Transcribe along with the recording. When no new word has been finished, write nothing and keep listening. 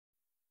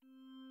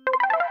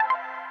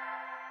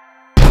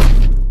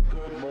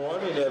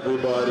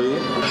Everybody.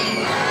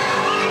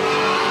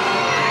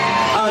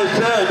 I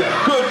said,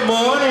 good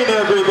morning,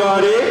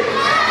 everybody.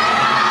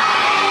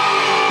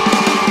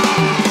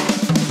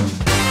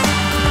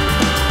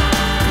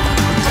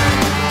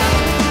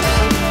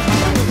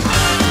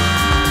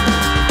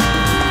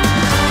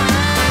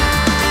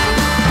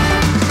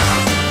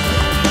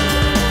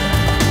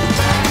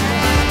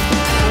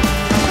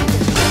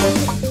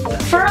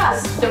 For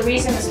us, the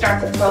reason to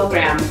start the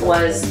program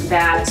was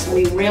that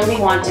we really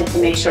wanted to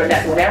make sure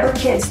that whatever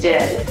kids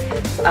did,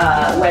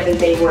 whether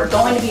they were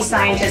going to be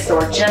scientists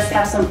or just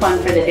have some fun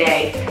for the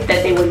day,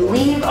 that they would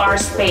leave our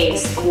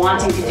space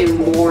wanting to do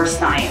more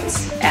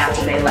science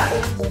after they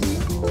left.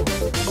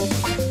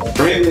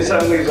 Community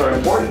assemblies are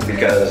important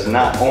because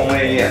not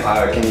only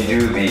can you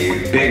do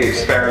the big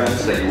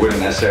experiments that you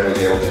wouldn't necessarily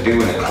be able to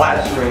do in a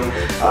classroom,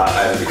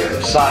 either because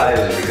of size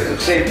or because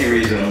of safety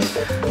reasons,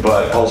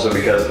 but also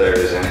because there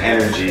is an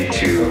energy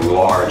to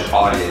large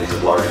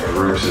audiences, large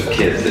groups of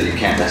kids that you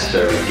can't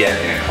necessarily get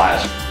in a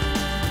classroom.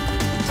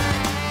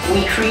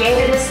 We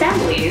created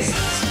Assemblies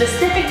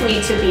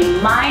specifically to be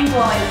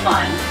mind-blowing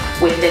fun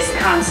with this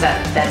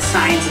concept that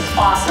science is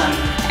awesome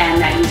and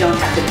that you don't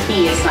have to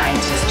be a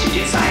scientist to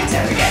do science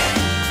every day.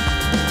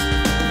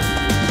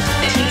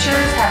 The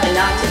teachers have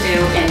enough to do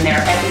in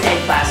their everyday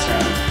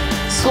classroom.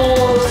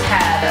 Schools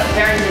had a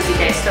very busy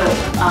day, so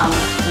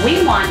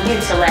we want you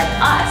to let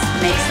us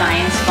make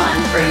science fun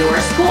for your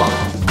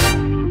school.